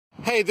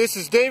Hey, this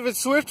is David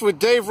Swift with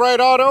Dave Wright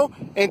Auto,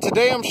 and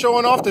today I'm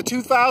showing off the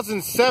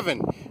 2007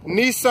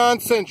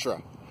 Nissan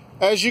Sentra.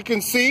 As you can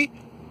see,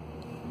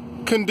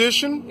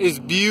 condition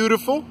is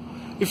beautiful.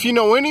 If you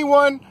know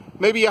anyone,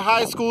 maybe a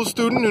high school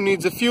student who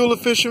needs a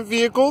fuel-efficient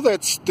vehicle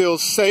that's still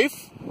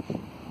safe,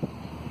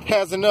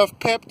 has enough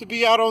pep to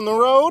be out on the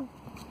road,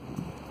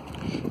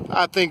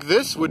 I think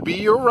this would be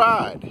your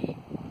ride.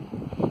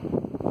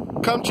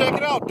 Come check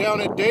it out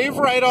down at Dave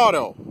Wright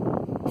Auto.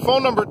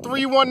 Phone number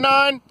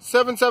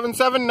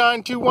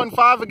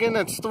 319-777-9215. Again,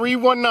 that's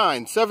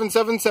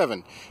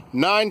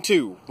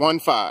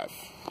 319-777-9215.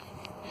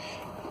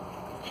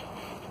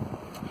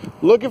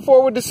 Looking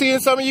forward to seeing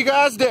some of you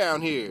guys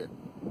down here.